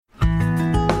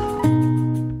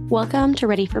Welcome to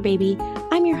Ready for Baby.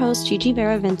 I'm your host, Gigi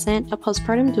Vera Vincent, a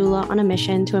postpartum doula on a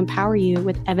mission to empower you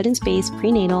with evidence-based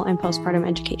prenatal and postpartum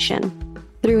education.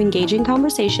 Through engaging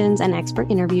conversations and expert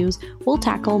interviews, we'll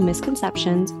tackle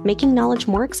misconceptions, making knowledge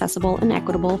more accessible and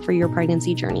equitable for your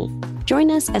pregnancy journey. Join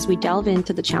us as we delve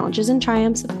into the challenges and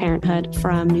triumphs of parenthood,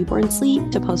 from newborn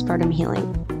sleep to postpartum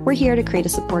healing. We're here to create a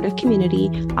supportive community,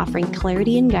 offering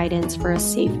clarity and guidance for a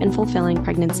safe and fulfilling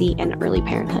pregnancy and early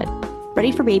parenthood.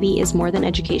 Ready for Baby is more than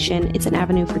education, it's an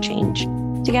avenue for change.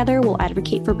 Together, we'll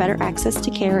advocate for better access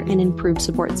to care and improved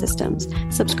support systems.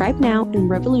 Subscribe now and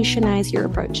revolutionize your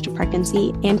approach to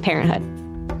pregnancy and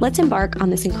parenthood. Let's embark on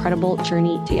this incredible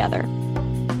journey together.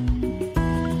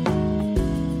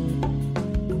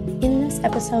 In this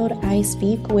episode, I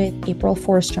speak with April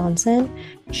Forrest Johnson.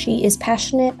 She is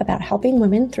passionate about helping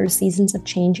women through seasons of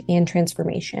change and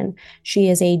transformation. She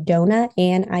is a DONA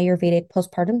and Ayurvedic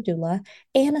postpartum doula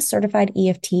and a certified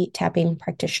EFT tapping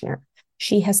practitioner.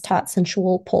 She has taught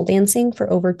sensual pole dancing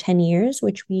for over 10 years,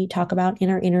 which we talk about in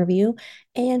our interview,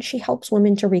 and she helps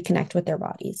women to reconnect with their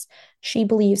bodies. She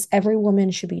believes every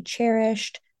woman should be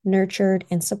cherished, nurtured,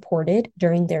 and supported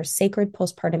during their sacred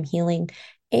postpartum healing,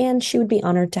 and she would be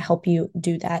honored to help you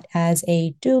do that as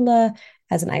a doula,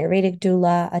 as an Ayurvedic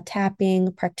doula, a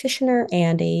tapping practitioner,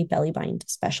 and a belly bind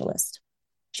specialist.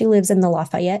 She lives in the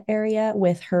Lafayette area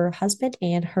with her husband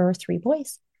and her 3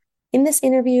 boys. In this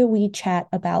interview, we chat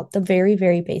about the very,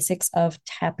 very basics of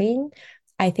tapping.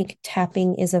 I think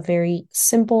tapping is a very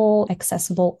simple,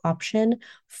 accessible option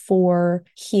for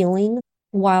healing.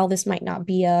 While this might not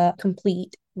be a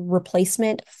complete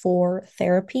replacement for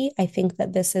therapy, I think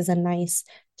that this is a nice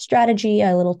strategy,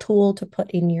 a little tool to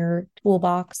put in your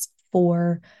toolbox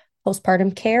for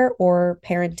postpartum care or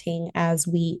parenting, as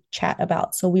we chat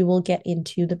about. So we will get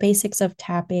into the basics of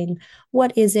tapping.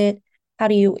 What is it? How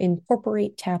do you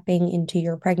incorporate tapping into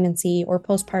your pregnancy or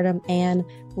postpartum, and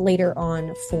later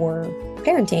on for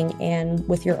parenting and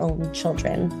with your own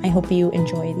children? I hope you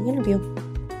enjoy the interview.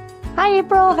 Hi,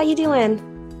 April. How you doing?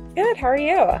 Good. How are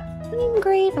you? I'm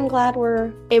great. I'm glad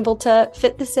we're able to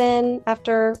fit this in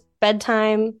after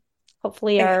bedtime.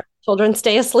 Hopefully our children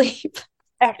stay asleep.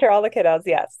 After all the kiddos,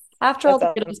 yes. After all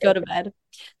the kiddos go to bed.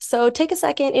 So take a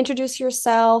second, introduce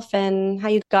yourself and how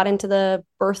you got into the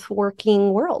birth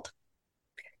working world.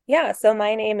 Yeah, so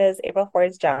my name is April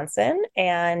Forrest Johnson,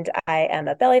 and I am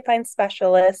a belly find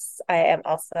specialist. I am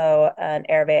also an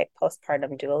Ayurvedic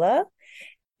postpartum doula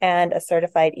and a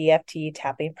certified EFT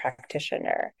tapping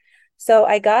practitioner. So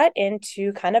I got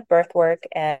into kind of birth work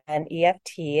and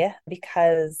EFT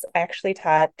because I actually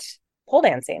taught pole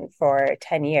dancing for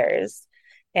 10 years,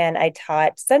 and I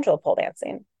taught sensual pole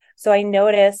dancing. So I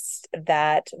noticed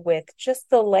that with just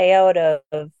the layout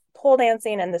of pole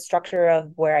dancing and the structure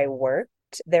of where I worked,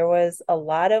 there was a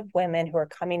lot of women who were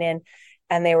coming in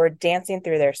and they were dancing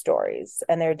through their stories,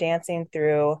 and they're dancing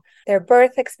through their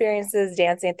birth experiences,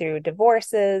 dancing through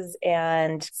divorces,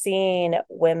 and seeing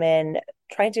women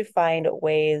trying to find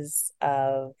ways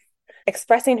of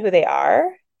expressing who they are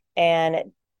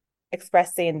and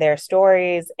expressing their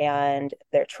stories and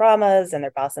their traumas and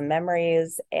their awesome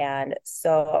memories. And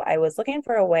so I was looking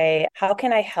for a way, how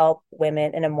can I help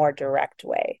women in a more direct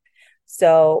way?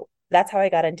 So that's how I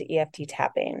got into EFT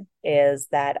tapping, is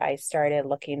that I started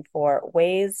looking for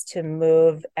ways to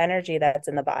move energy that's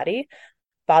in the body,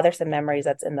 bothersome memories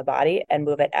that's in the body, and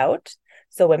move it out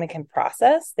so women can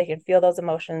process, they can feel those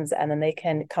emotions, and then they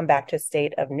can come back to a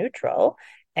state of neutral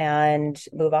and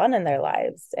move on in their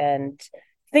lives and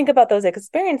think about those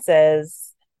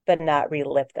experiences, but not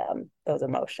relive them, those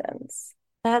emotions.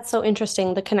 That's so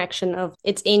interesting. The connection of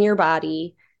it's in your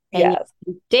body and Yes.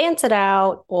 you dance it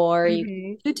out, or you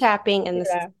Mm-hmm. do tapping, and this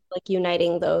is like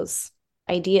uniting those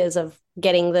ideas of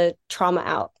getting the trauma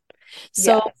out.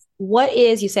 So Yes. what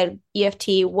is, you said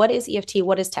EFT, what is EFT?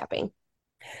 What is tapping?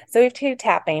 So EFT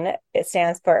tapping, it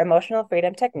stands for Emotional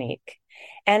Freedom Technique.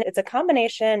 And it's a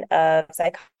combination of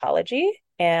psychology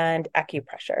and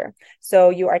acupressure. So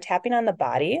you are tapping on the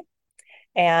body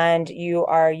and you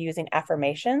are using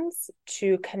affirmations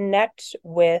to connect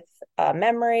with a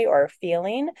memory or a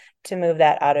feeling to move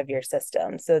that out of your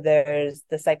system. So there's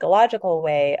the psychological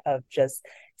way of just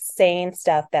saying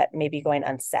stuff that may be going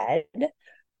unsaid,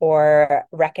 or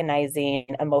recognizing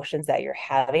emotions that you're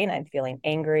having. I'm feeling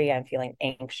angry, I'm feeling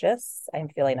anxious, I'm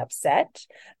feeling upset,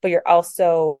 but you're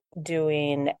also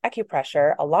doing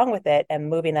acupressure along with it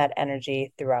and moving that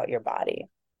energy throughout your body.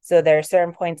 So there are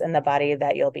certain points in the body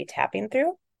that you'll be tapping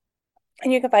through.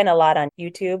 And you can find a lot on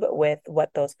YouTube with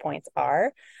what those points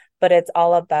are, but it's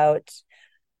all about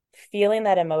feeling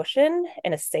that emotion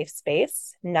in a safe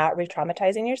space, not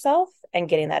re-traumatizing yourself, and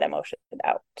getting that emotion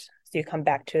out. So you come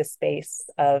back to a space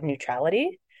of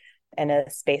neutrality and a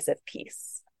space of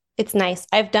peace. It's nice.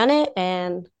 I've done it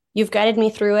and you've guided me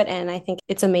through it, and I think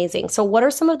it's amazing. So, what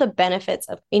are some of the benefits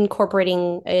of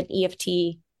incorporating an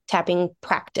EFT tapping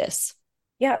practice?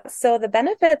 Yeah, so the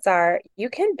benefits are you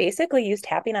can basically use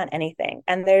tapping on anything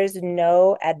and there's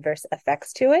no adverse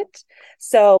effects to it.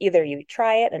 So either you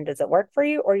try it and does it work for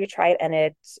you, or you try it and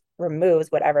it removes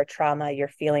whatever trauma you're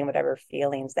feeling, whatever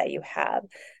feelings that you have.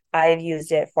 I've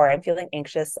used it for I'm feeling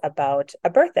anxious about a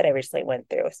birth that I recently went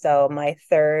through. So my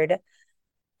third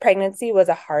pregnancy was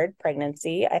a hard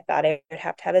pregnancy. I thought I would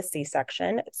have to have a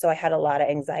C-section. So I had a lot of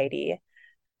anxiety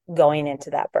going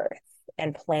into that birth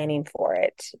and planning for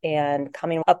it and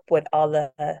coming up with all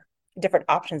the different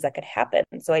options that could happen.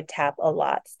 So I tap a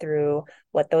lot through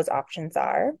what those options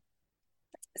are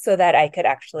so that I could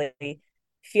actually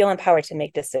feel empowered to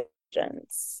make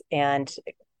decisions and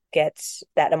get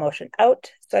that emotion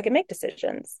out so I can make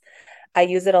decisions. I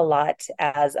use it a lot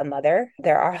as a mother.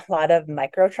 There are a lot of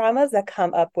micro traumas that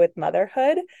come up with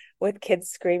motherhood, with kids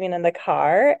screaming in the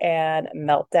car and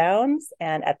meltdowns.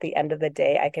 And at the end of the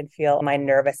day, I can feel my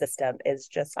nervous system is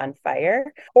just on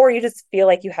fire, or you just feel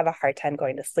like you have a hard time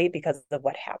going to sleep because of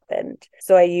what happened.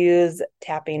 So I use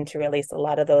tapping to release a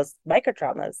lot of those micro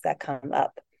traumas that come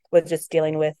up with just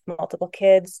dealing with multiple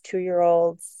kids,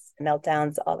 2-year-olds,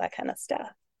 meltdowns, all that kind of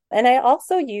stuff. And I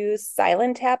also use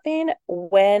silent tapping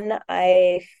when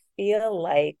I feel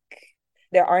like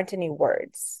there aren't any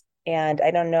words. And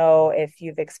I don't know if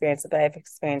you've experienced it, but I've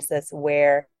experienced this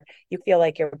where you feel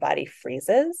like your body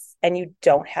freezes and you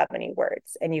don't have any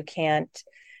words and you can't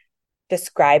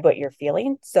describe what you're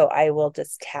feeling. So I will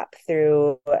just tap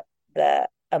through the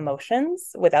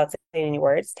emotions without saying any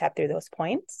words, tap through those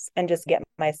points and just get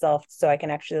myself so I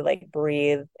can actually like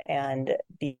breathe and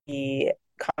be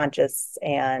conscious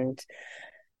and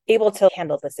able to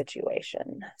handle the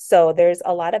situation. So there's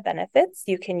a lot of benefits.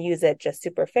 You can use it just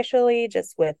superficially,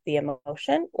 just with the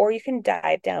emotion, or you can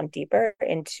dive down deeper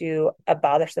into a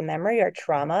bothersome memory or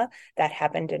trauma that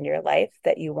happened in your life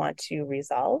that you want to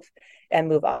resolve and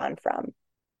move on from.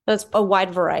 There's a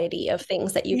wide variety of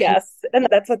things that you can. Yes. And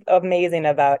that's what's amazing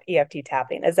about EFT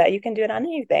tapping is that you can do it on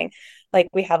anything. Like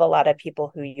we have a lot of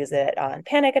people who use it on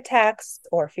panic attacks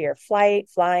or fear of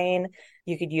flying.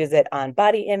 You could use it on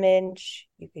body image.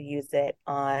 You could use it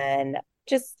on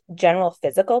just general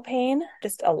physical pain,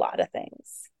 just a lot of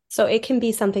things. So it can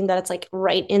be something that it's like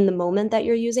right in the moment that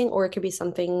you're using, or it could be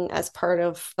something as part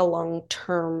of a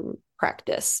long-term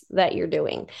practice that you're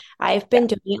doing. I've Yeah. been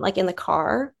doing it like in the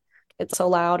car. It's so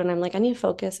loud, and I'm like, I need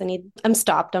focus. I'm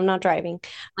stopped. I'm not driving.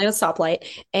 I'm at a stoplight.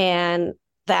 And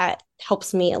that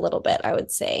helps me a little bit, I would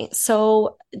say.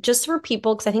 So just for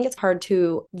people, because I think it's hard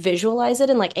to visualize it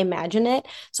and like imagine it.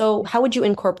 So how would you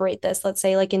incorporate this? Let's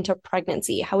say like into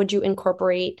pregnancy. How would you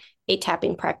incorporate a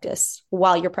tapping practice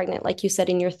while you're pregnant? Like you said,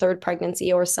 in your third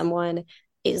pregnancy, or someone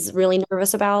is really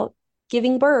nervous about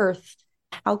giving birth.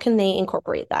 How can they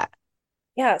incorporate that?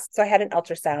 Yeah. So I had an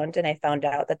ultrasound and I found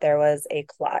out that there was a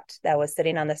clot that was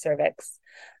sitting on the cervix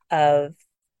of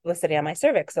was sitting on my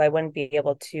cervix. So I wouldn't be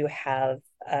able to have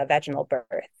a vaginal birth.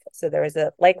 So there was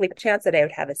a likely chance that I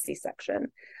would have a C-section.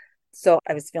 So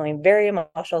I was feeling very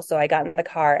emotional. So I got in the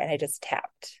car and I just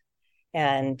tapped.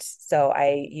 And so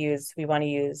we want to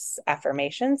use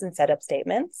affirmations and set up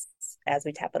statements as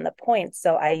we tap on the points.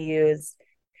 So I use,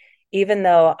 even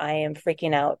though I am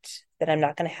freaking out that I'm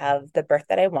not going to have the birth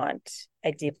that I want,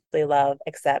 I deeply love,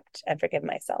 accept, and forgive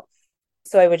myself.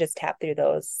 So I would just tap through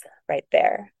those right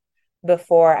there.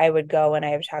 Before I would go and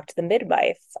I would talk to the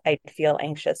midwife, I'd feel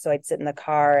anxious. So I'd sit in the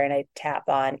car and I'd tap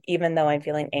on, even though I'm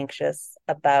feeling anxious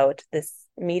about this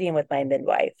meeting with my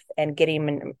midwife and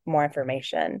getting more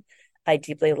information, I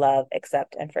deeply love,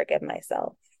 accept, and forgive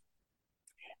myself.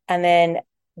 And then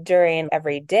during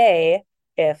every day,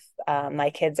 if my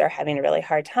kids are having a really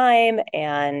hard time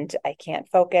and I can't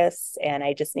focus and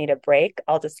I just need a break,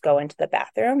 I'll just go into the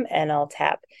bathroom and I'll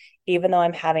tap. Even though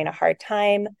I'm having a hard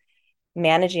time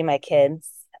managing my kids,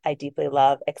 I deeply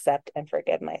love, accept, and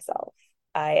forgive myself.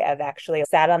 I have actually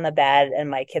sat on the bed and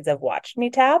my kids have watched me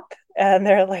tap and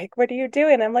they're like, "What are you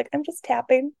doing?" I'm like, "I'm just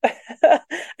tapping. I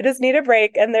just need a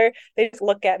break." And they just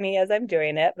look at me as I'm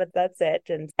doing it, but that's it.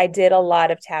 And I did a lot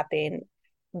of tapping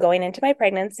going into my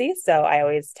pregnancy. So I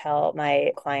always tell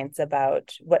my clients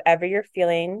about whatever you're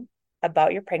feeling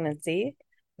about your pregnancy,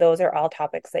 those are all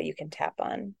topics that you can tap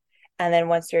on. And then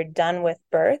once you're done with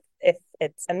birth, if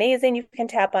it's amazing, you can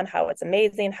tap on how it's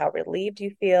amazing, how relieved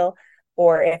you feel,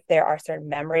 or if there are certain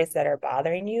memories that are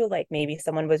bothering you, like maybe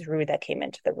someone was rude that came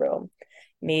into the room.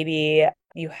 Maybe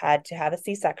you had to have a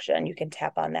C-section, you can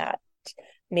tap on that.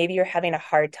 maybe you're having a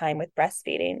hard time with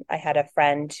breastfeeding. I had a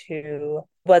friend who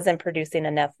wasn't producing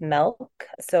enough milk.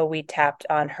 So we tapped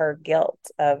on her guilt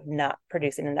of not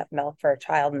producing enough milk for a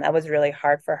child. And that was really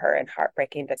hard for her and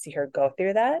heartbreaking to see her go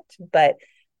through that. But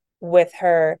with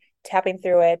her tapping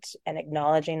through it and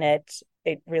acknowledging it,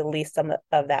 it released some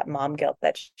of that mom guilt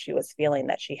that she was feeling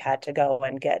that she had to go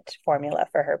and get formula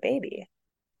for her baby,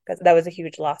 because that was a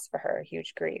huge loss for her, a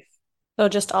huge grief. So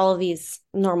just all of these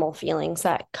normal feelings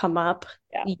that come up,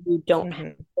 Yeah. you don't have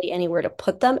Mm-hmm. really anywhere to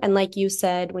put them. And like you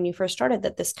said when you first started,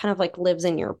 that this kind of like lives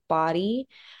in your body.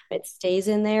 It stays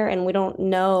in there, and we don't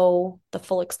know the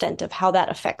full extent of how that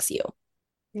affects you.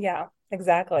 Yeah,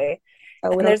 exactly.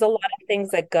 So And there's a lot of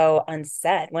things that go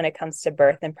unsaid when it comes to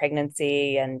birth and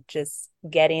pregnancy, and just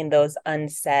getting those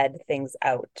unsaid things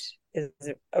out is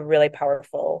a really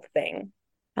powerful thing.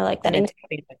 I like that. And then And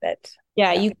tapping with it.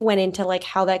 yeah, Yeah. you went into like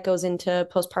how that goes into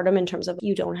postpartum in terms of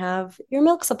you don't have your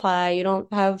milk supply, you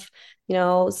don't have,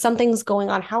 something's going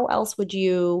on. How else would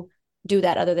you do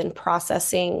that other than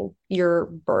processing your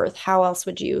birth? How else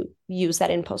would you use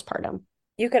that in postpartum?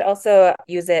 You could also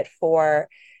use it for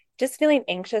just feeling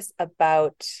anxious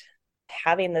about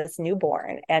having this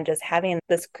newborn and just having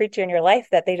this creature in your life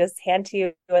that they just hand to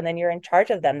you and then you're in charge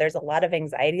of them. There's a lot of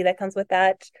anxiety that comes with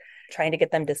that, trying to get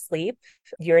them to sleep.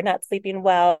 You're not sleeping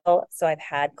well. So I've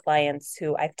had clients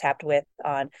who I've tapped with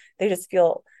on, they just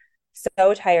feel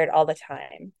so tired all the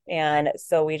time. And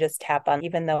so we just tap on,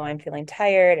 even though I'm feeling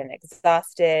tired and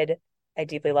exhausted, I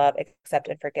deeply love, accept,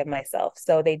 and forgive myself.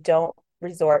 So they don't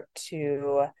resort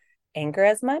to anger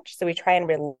as much. So we try and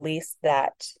release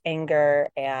that anger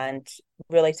and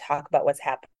really talk about what's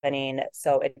happening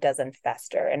so it doesn't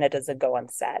fester and it doesn't go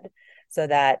unsaid. So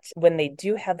that when they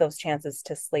do have those chances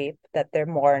to sleep, that they're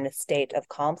more in a state of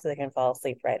calm so they can fall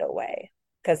asleep right away.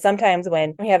 Because sometimes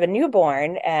when you have a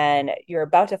newborn and you're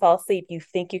about to fall asleep, you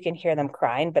think you can hear them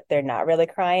crying, but they're not really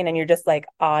crying. And you're just like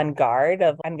on guard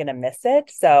of, I'm going to miss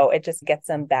it. So it just gets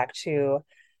them back to,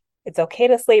 it's okay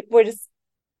to sleep. We're just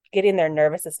getting their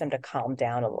nervous system to calm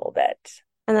down a little bit.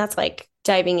 And that's like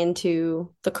diving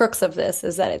into the crux of this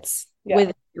is that it's Yeah.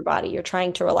 within your body. You're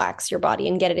trying to relax your body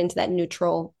and get it into that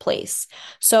neutral place. Yeah.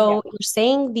 So you're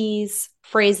saying these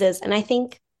phrases, and I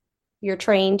think you're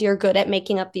trained, you're good at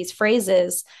making up these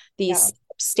phrases, Yeah. these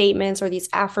statements, or these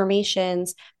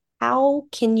affirmations. How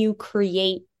can you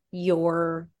create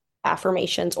your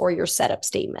affirmations or your setup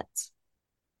statements?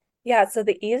 Yeah. So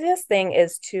the easiest thing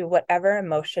is to whatever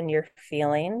emotion you're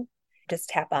feeling, just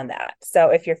tap on that. So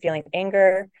if you're feeling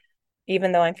anger,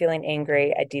 even though I'm feeling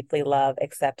angry, I deeply love,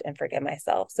 accept, and forgive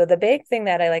myself. So the big thing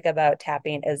that I like about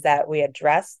tapping is that we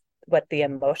address what the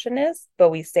emotion is, but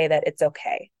we say that it's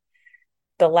okay.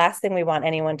 The last thing we want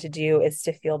anyone to do is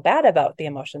to feel bad about the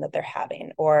emotion that they're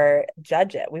having or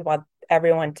judge it. We want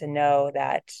everyone to know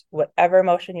that whatever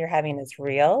emotion you're having is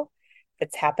real,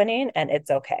 it's happening, and it's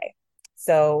okay.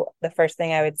 So the first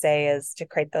thing I would say is to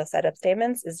create those setup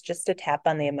statements is just to tap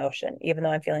on the emotion, even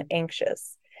though I'm feeling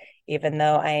anxious, even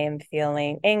though I am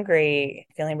feeling angry,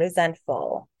 feeling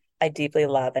resentful, I deeply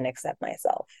love and accept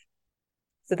myself.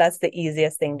 So that's the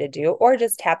easiest thing to do, or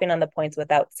just tapping on the points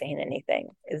without saying anything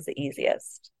is the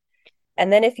easiest.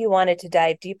 And then if you wanted to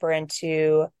dive deeper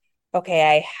into,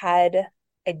 okay,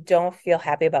 I don't feel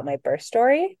happy about my birth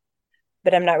story,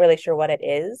 but I'm not really sure what it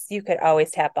is. You could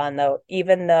always tap on though,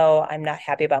 even though I'm not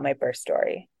happy about my birth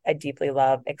story, I deeply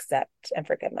love, accept, and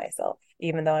forgive myself.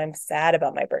 Even though I'm sad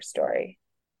about my birth story,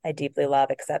 I deeply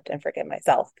love, accept, and forgive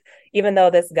myself. Even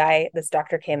though this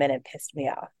doctor came in and pissed me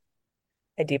off,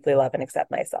 I deeply love and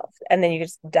accept myself. And then you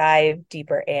just dive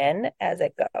deeper in as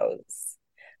it goes.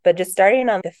 But just starting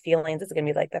on the feelings is going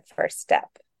to be like the first step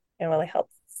and really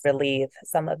helps relieve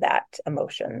some of that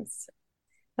emotions.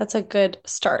 That's a good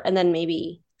start. And then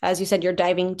maybe, as you said, you're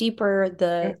diving deeper,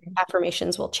 the Mm-hmm.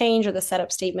 affirmations will change or the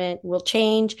setup statement will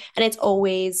change. And it's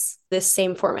always this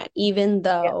same format, even Yeah.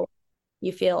 though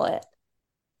you feel it.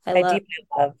 I I love, deeply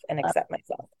love and love accept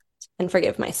myself. and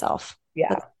forgive myself.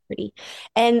 That's Yeah. pretty.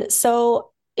 And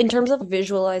so, in terms of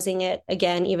visualizing it,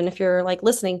 again, even if you're like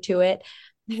listening to it,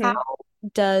 how Mm-hmm.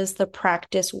 does the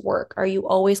practice work? Are you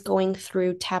always going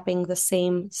through tapping the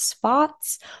same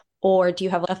spots, or do you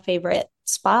have a favorite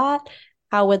spot?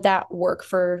 How would that work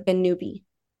for a newbie?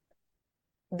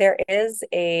 There is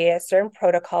a certain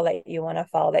protocol that you want to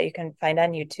follow that you can find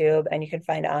on YouTube and you can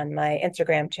find on my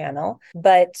Instagram channel.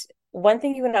 But one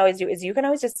thing you can always do is you can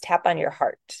always just tap on your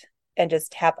heart and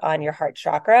just tap on your heart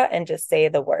chakra and just say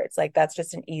the words. Like that's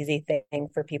just an easy thing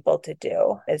for people to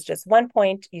do. It's just one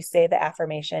point you say the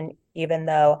affirmation, even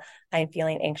though I'm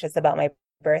feeling anxious about my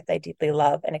birth, I deeply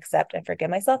love and accept and forgive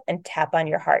myself, and tap on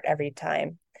your heart every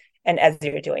time. And as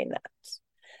you're doing that,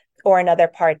 Or another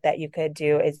part that you could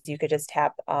do is you could just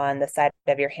tap on the side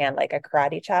of your hand like a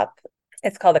karate chop.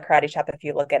 It's called a karate chop if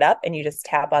you look it up, and you just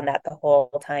tap on that the whole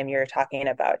time you're talking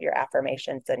about your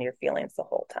affirmations and your feelings the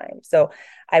whole time. So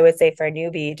I would say for a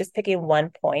newbie, just picking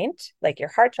one point, like your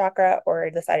heart chakra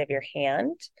or the side of your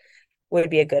hand, would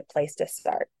be a good place to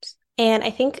start. And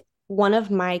I think one of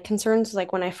my concerns,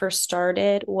 like when I first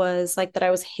started, was like that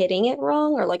I was hitting it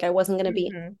wrong or like I wasn't going to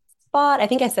be Mm-hmm. spot. I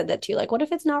think I said that too. Like, what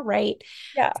if it's not right?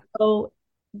 Yeah, So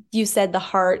you said the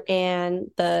heart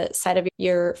and the side of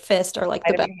your fist are like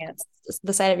side of your hand.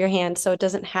 the side of your hand. So it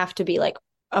doesn't have to be like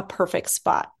a perfect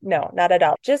spot. No, not at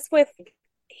all. Just with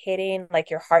hitting like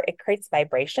your heart, it creates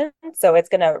vibration, so it's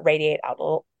going to radiate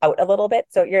out a little bit.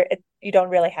 So you don't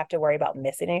really have to worry about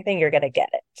missing anything. You're going to get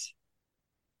it.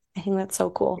 I think that's so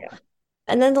cool. Yeah.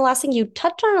 And then the last thing you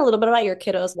touched on a little bit about your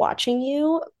kiddos watching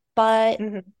you, but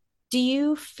Mm-hmm. do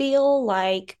you feel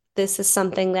like this is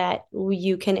something that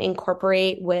you can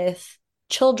incorporate with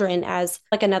children as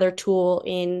like another tool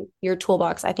in your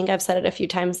toolbox? I think I've said it a few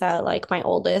times that like my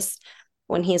oldest,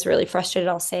 when he's really frustrated,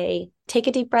 I'll say, take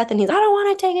a deep breath. And he's, I don't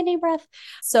want to take a deep breath.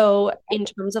 So, in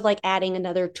terms of like adding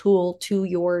another tool to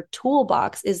your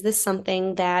toolbox, is this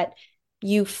something that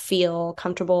you feel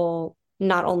comfortable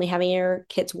not only having your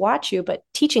kids watch you, but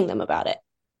teaching them about it?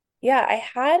 Yeah, I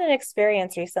had an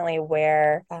experience recently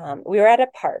where we were at a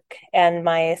park and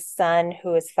my son,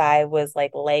 who is 5, was like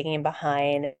lagging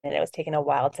behind and it was taking a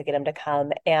while to get him to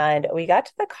come. And we got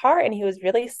to the car and he was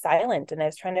really silent. And I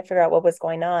was trying to figure out what was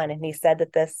going on. And he said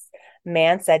that this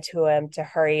man said to him to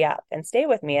hurry up and stay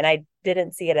with me. And I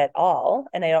didn't see it at all.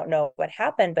 And I don't know what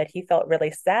happened, but he felt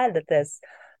really sad that this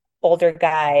older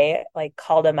guy like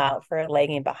called him out for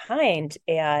lagging behind.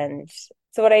 And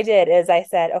so what I did is I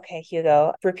said, okay,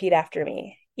 Hugo, repeat after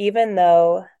me. Even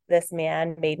though this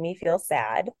man made me feel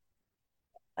sad,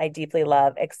 I deeply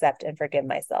love, accept, and forgive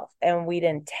myself. And we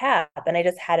didn't tap. And I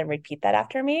just had him repeat that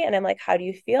after me. And I'm like, how do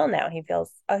you feel now?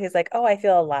 He's like, oh, I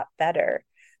feel a lot better.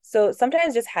 So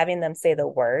sometimes just having them say the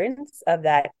words of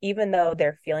that, even though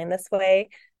they're feeling this way,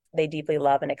 they deeply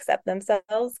love and accept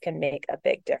themselves can make a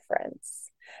big difference.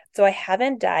 So I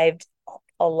haven't dived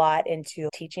a lot into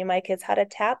teaching my kids how to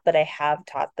tap, but I have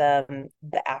taught them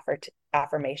the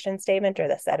affirmation statement or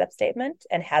the setup statement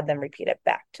and had them repeat it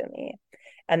back to me.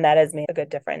 And that has made a good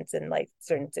difference in like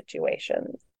certain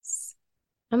situations.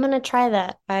 I'm gonna try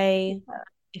that. I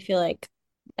feel like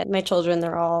my children,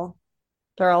 they're all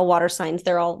water signs.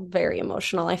 They're all very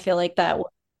emotional. I feel like that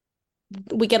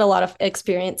we get a lot of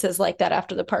experiences like that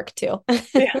after the park too.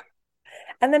 Yeah.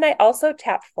 And then I also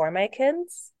tap for my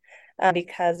kids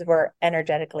because we're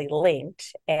energetically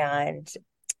linked. And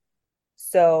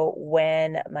so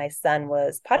when my son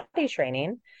was potty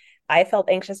training, I felt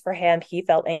anxious for him. He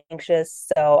felt anxious.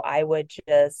 So I would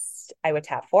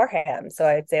tap for him. So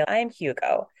I would say, I'm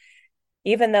Hugo.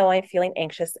 Even though I'm feeling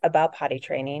anxious about potty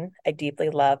training, I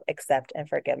deeply love, accept, and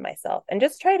forgive myself and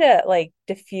just try to like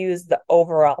diffuse the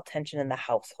overall tension in the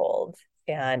household.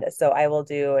 And so I will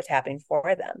do a tapping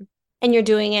for them. And you're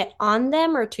doing it on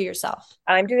them or to yourself?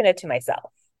 I'm doing it to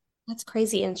myself. That's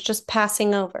crazy. And it's just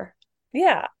passing over.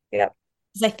 Yeah. Yeah.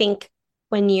 Because I think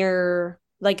when you're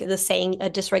like the saying, a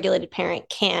dysregulated parent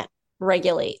can't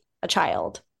regulate a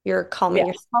child. You're calming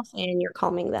Yeah. yourself and you're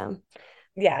calming them.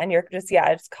 Yeah. And you're just, yeah,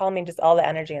 it's calming just all the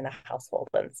energy in the household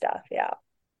and stuff. Yeah.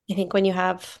 I think when you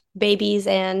have babies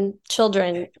and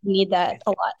children, you need that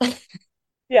a lot.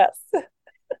 Yes.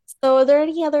 So, are there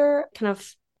any other kind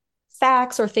of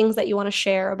facts or things that you want to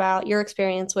share about your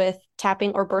experience with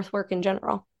tapping or birth work in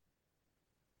general?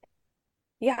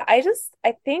 Yeah, I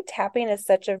think tapping is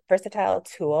such a versatile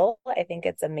tool. I think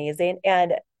it's amazing.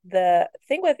 And the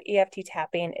thing with EFT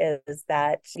tapping is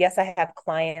that, yes, I have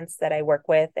clients that I work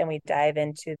with and we dive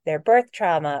into their birth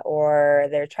trauma or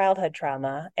their childhood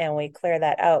trauma and we clear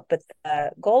that out. But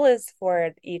the goal is for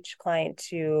each client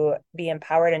to be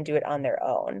empowered and do it on their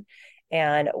own.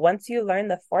 And once you learn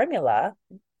the formula,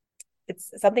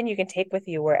 it's something you can take with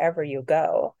you wherever you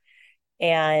go.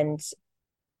 And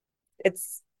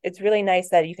it's really nice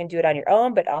that you can do it on your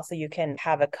own, but also you can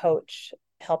have a coach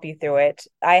help you through it.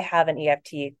 I have an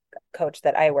EFT coach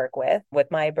that I work with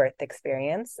my birth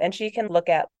experience, and she can look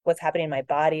at what's happening in my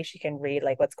body. She can read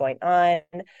like what's going on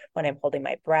when I'm holding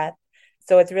my breath.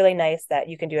 So it's really nice that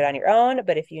you can do it on your own,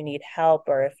 but if you need help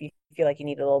or if you feel like you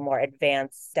need a little more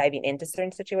advanced diving into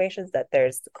certain situations, that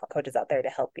there's coaches out there to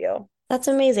help you. That's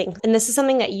amazing. And this is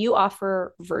something that you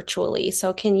offer virtually.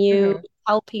 So, can you Mm-hmm.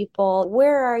 tell people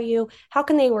where are you? How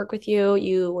can they work with you?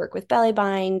 You work with Belly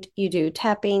Bind, you do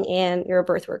tapping, and you're a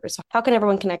birth worker. So, how can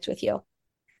everyone connect with you?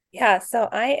 Yeah, so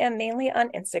I am mainly on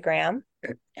Instagram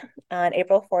on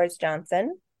April Forge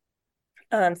Johnson.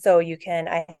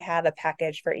 I have a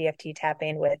package for EFT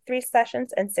tapping with 3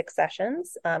 sessions and 6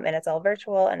 sessions, and it's all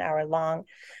virtual, an hour long.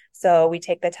 So we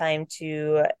take the time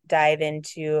to dive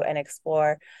into and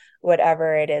explore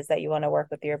whatever it is that you want to work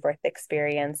with your birth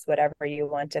experience, whatever you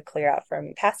want to clear out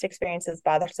from past experiences,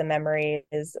 bothersome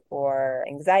memories, or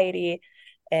anxiety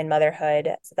in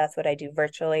motherhood. So that's what I do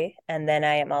virtually. And then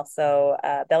I am also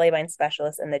a belly bind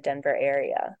specialist in the Denver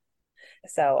area.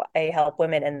 So I help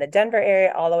women in the Denver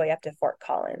area all the way up to Fort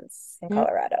Collins in Mm,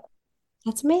 Colorado.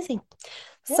 that's amazing.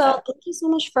 So Yeah. thank you so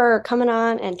much for coming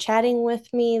on and chatting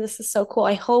with me. This is so cool.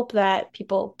 I hope that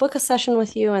people book a session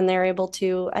with you and they're able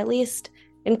to at least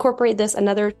incorporate this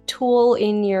another tool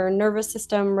in your nervous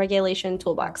system regulation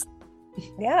toolbox.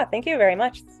 Yeah. Thank you very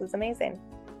much. This was amazing.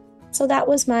 So that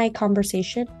was my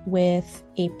conversation with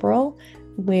April,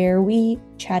 where we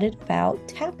chatted about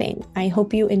tapping. I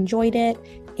hope you enjoyed it,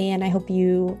 and I hope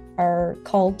you are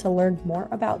called to learn more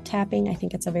about tapping. I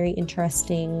think it's a very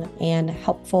interesting and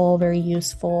helpful, very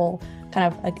useful,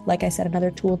 kind of like I said,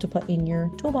 another tool to put in your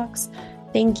toolbox.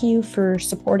 Thank you for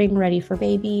supporting Ready for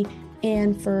Baby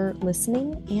and for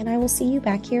listening, and I will see you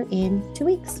back here in 2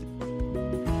 weeks.